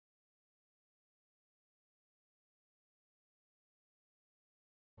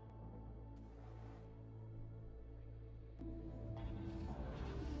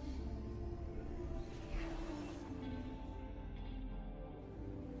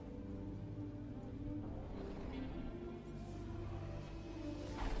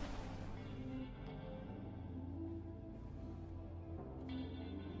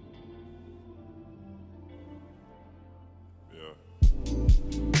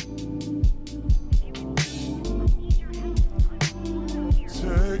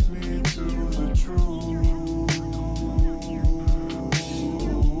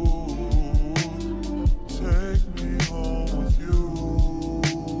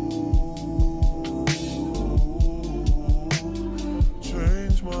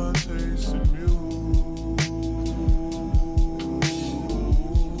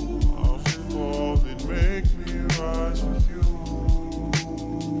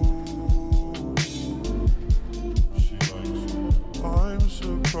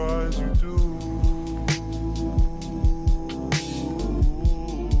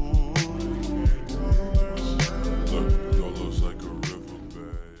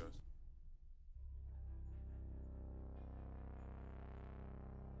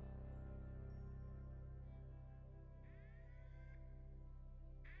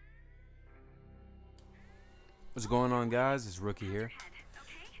What's going on, guys? It's Rookie here.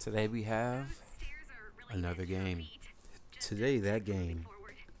 Today we have another game. Today that game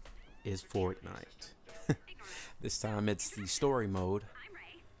is Fortnite. This time it's the story mode.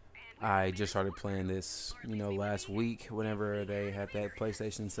 I just started playing this, last week whenever they had that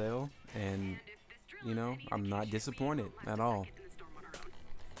PlayStation sale, and I'm not disappointed at all.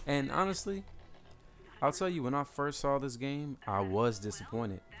 And honestly, I'll tell you, when I first saw this game, I was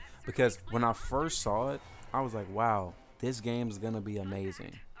disappointed because when I first saw it, I was like, wow, this game is gonna be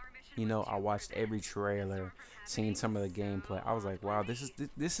amazing. I watched every trailer, seen some of the gameplay. I was like, wow, this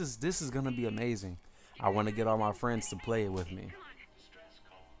is gonna be amazing. I want to get all my friends to play it with me.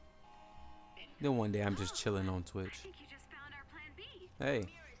 Then one day I'm just chilling on Twitch. Hey,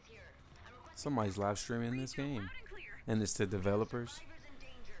 somebody's live streaming this game, and it's the developers.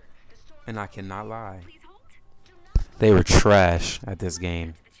 And I cannot lie, they were trash at this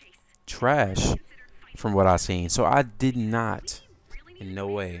game. Trash from what I seen. So I did not, in no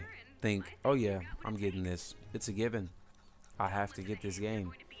way, think, oh yeah, I'm getting this. It's a given. I have to get this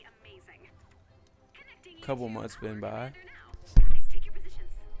game. Couple months been by.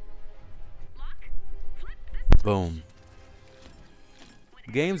 Boom.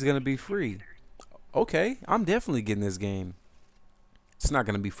 Game's gonna be free. Okay, I'm definitely getting this game. It's not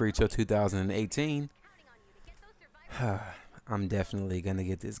gonna be free till 2018. I'm definitely gonna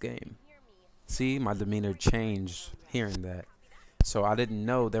get this game. See, my demeanor changed hearing that. So I didn't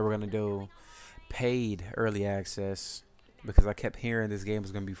know they were gonna do paid early access because I kept hearing this game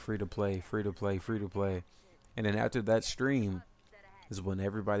was gonna be free to play, free to play, free to play. And then after that stream is when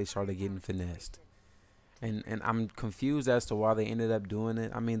everybody started getting finessed. And I'm confused as to why they ended up doing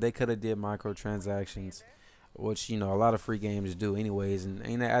it. I mean, they could have did microtransactions, which, a lot of free games do anyways.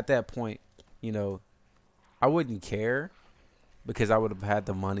 And at that point, I wouldn't care because I would have had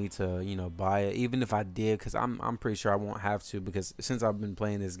the money to, buy it. Even if I did, because I'm pretty sure I won't have to, because since I've been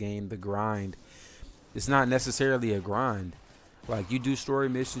playing this game, the grind, it's not necessarily a grind. Like, you do story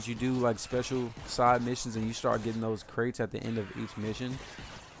missions, you do, like, special side missions, and you start getting those crates at the end of each mission.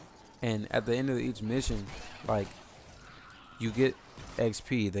 And at the end of each mission, like, you get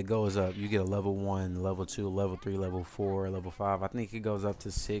XP that goes up. You get a level 1, level 2, level 3, level 4, level 5. I think it goes up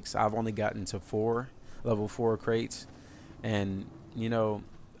to 6. I've only gotten to 4, level 4 crates. And,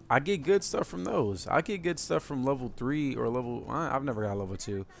 I get good stuff from those. I get good stuff from level 3 or level... I've never got level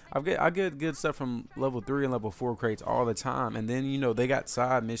 2. I get good stuff from level 3 and level 4 crates all the time. And then, they got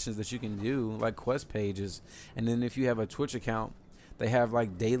side missions that you can do, like quest pages. And then if you have a Twitch account, they have,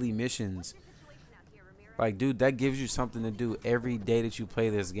 like, daily missions. Like, dude, that gives you something to do every day that you play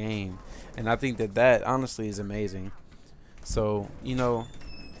this game. And I think that honestly is amazing. So, you're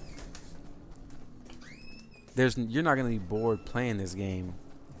not going to be bored playing this game.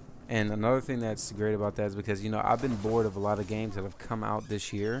 And another thing that's great about that is because, I've been bored of a lot of games that have come out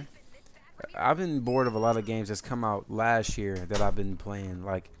this year. I've been bored of a lot of games that's come out last year that I've been playing.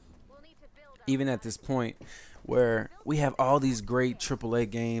 Like, even at this point where we have all these great AAA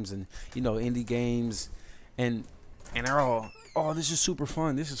games and, indie games, and they're all, oh, this is super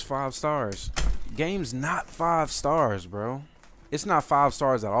fun. This is 5 stars. Game's not 5 stars, bro. It's not 5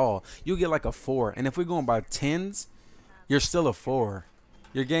 stars at all. You get like a 4. And if we're going by 10s, you're still a 4.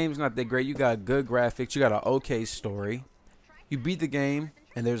 Your game's not that great. You got good graphics. You got an okay story. You beat the game,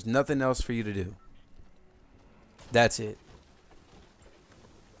 and there's nothing else for you to do. That's it.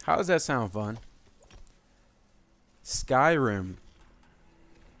 How does that sound fun? Skyrim.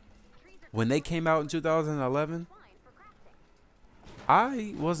 When they came out in 2011,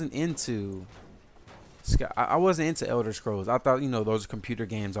 I wasn't into I wasn't into Elder Scrolls. I thought, those are computer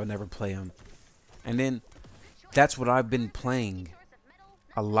games. I'll never play them. And then that's what I've been playing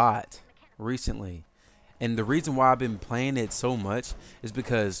a lot recently. And the reason why I've been playing it so much is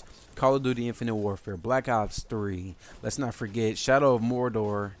because Call of Duty Infinite Warfare, Black Ops 3, let's not forget Shadow of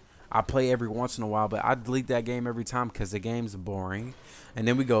Mordor. I play every once in a while, but I delete that game every time because the game's boring. And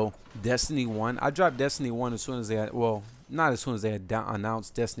then we go Destiny 1. I dropped Destiny 1 as soon as they had, well, not as soon as they had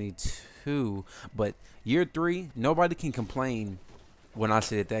announced Destiny 2, but year 3, nobody can complain when I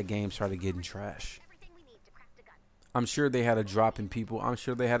say that game started getting trash. I'm sure they had a drop in people. I'm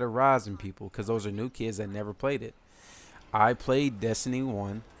sure they had a rise in people because those are new kids that never played it. I played Destiny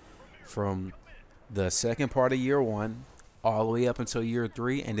 1 from the second part of year 1 all the way up until year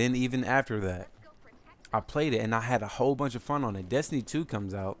 3, and then even after that. I played it, and I had a whole bunch of fun on it. Destiny 2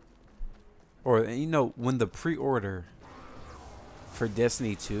 comes out, or, when the pre-order for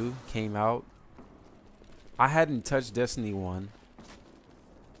Destiny 2 came out, I hadn't touched Destiny 1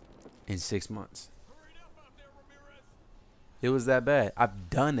 in 6 months. It was that bad. I've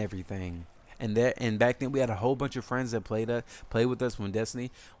done everything. And back then we had a whole bunch of friends that played with us from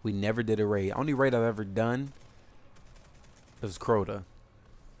Destiny. We never did a raid. Only raid I've ever done was Crota.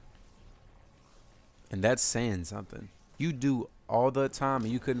 And that's saying something. You do all the time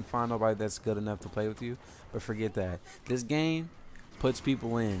and you couldn't find nobody that's good enough to play with you. But forget that. This game puts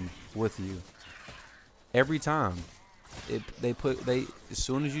people in with you. Every time. They as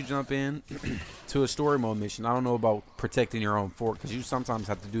soon as you jump in to a story mode mission, I don't know about protecting your own fort, because you sometimes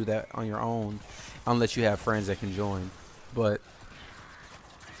have to do that on your own unless you have friends that can join. But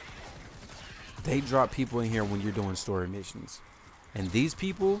they drop people in here when you're doing story missions. And these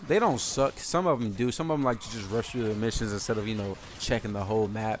people, they don't suck. Some of them do. Some of them like to just rush through the missions instead of, checking the whole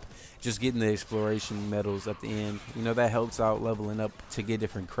map. Just getting the exploration medals at the end. That helps out leveling up to get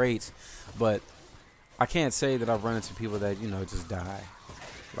different crates. But I can't say that I've run into people that, just die.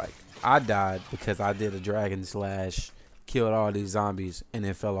 Like, I died because I did a dragon slash, killed all these zombies, and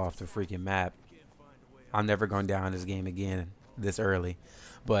then fell off the freaking map. I'm never going down this game again this early.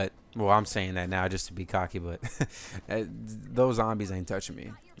 But, well, I'm saying that now just to be cocky, but those zombies ain't touching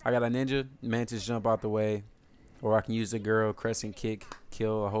me. I got a ninja, mantis jump out the way, or I can use the girl, crescent kick,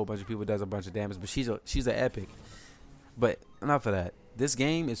 kill a whole bunch of people, does a bunch of damage, but she's an epic. But enough of that. This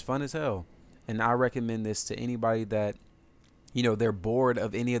game is fun as hell, and I recommend this to anybody that, they're bored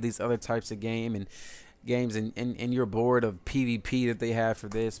of any of these other types of games and you're bored of PvP that they have for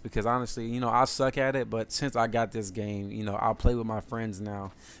this, because honestly, I suck at it, but since I got this game, I'll play with my friends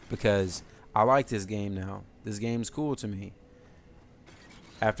now because I like this game now. This game's cool to me.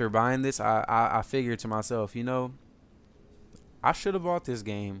 After buying this, I figured to myself, I should have bought this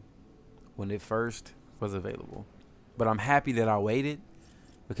game when it first was available, but I'm happy that I waited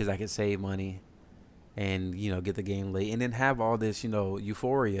because I could save money and get the game late and then have all this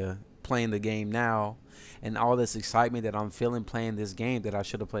euphoria playing the game now, and all this excitement that I'm feeling playing this game that I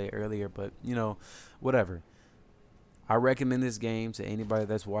should have played earlier. But whatever. I recommend this game to anybody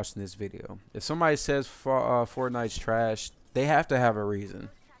that's watching this video. If somebody says Fortnite's trash, they have to have a reason.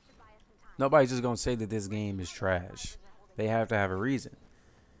 Nobody's just gonna say that this game is trash. They have to have a reason,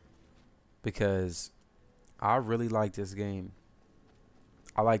 because I really like this game.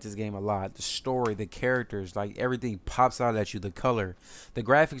 I like this game a lot. The story, the characters, like everything pops out at you. The color, the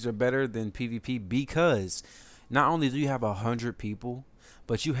graphics are better than PvP because not only do you have 100 people,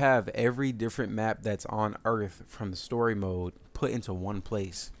 but you have every different map that's on Earth from the story mode put into one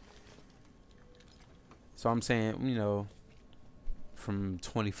place. So I'm saying, from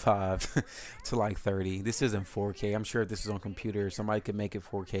 25 to like 30. This isn't 4K. I'm sure if this is on computer, somebody could make it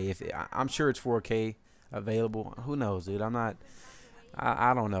 4K. I'm sure it's 4K available. Who knows, dude? I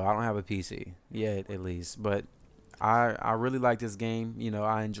don't know. I don't have a PC yet, at least. But I really like this game.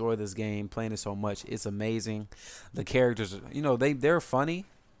 I enjoy this game, playing it so much. It's amazing. The characters, they're funny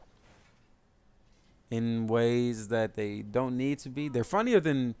in ways that they don't need to be. They're funnier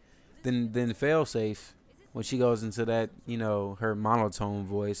than Failsafe when she goes into that, her monotone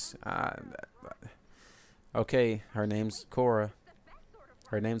voice. Okay, her name's Cora.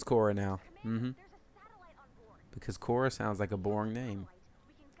 Her name's Cora now. Because Cora sounds like a boring name.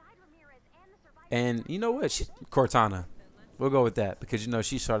 And you know what? Cortana. We'll go with that because,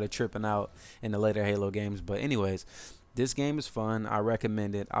 she started tripping out in the later Halo games. But anyways, this game is fun. I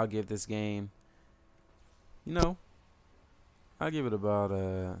recommend it. I'll give this game, I'll give it about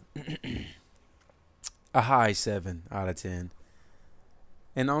a high 7 out of 10.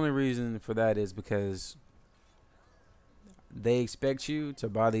 And the only reason for that is because they expect you to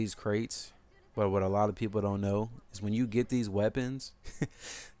buy these crates. But what a lot of people don't know is when you get these weapons,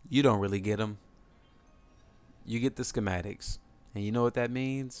 you don't really get them. You get the schematics. And you know what that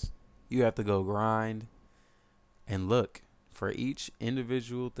means? You have to go grind and look for each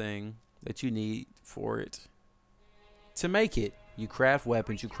individual thing that you need for it to make it. You craft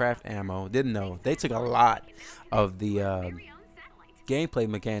weapons, you craft ammo. Didn't know. They took a lot of the gameplay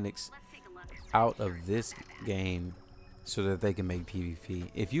mechanics out of this game so that they can make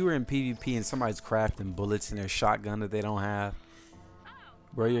PvP. If you were in PvP and somebody's crafting bullets in their shotgun that they don't have,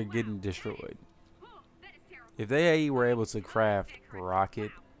 bro, you're getting destroyed. If they were able to craft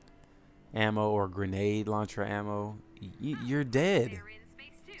rocket ammo or grenade launcher ammo, you're dead.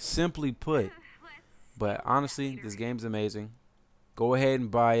 Simply put. But honestly, this game's amazing. Go ahead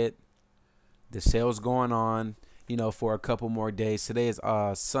and buy it. The sale's going on, for a couple more days. Today is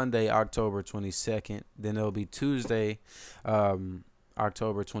Sunday, October 22nd. Then it'll be Tuesday,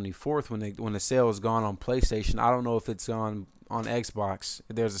 October 24th when the sale is gone on PlayStation. I don't know if it's on Xbox.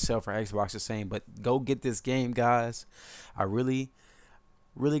 There's a sale for Xbox the same, but go get this game, guys. I really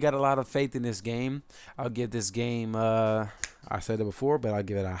got a lot of faith in this game. I'll give this game I said it before, but I'll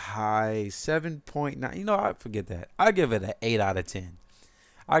give it a high 7.9. You know, I forget that. I give it an 8 out of 10.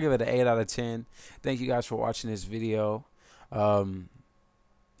 I give it an 8 out of 10. Thank you guys for watching this video. And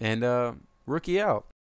Rookie out.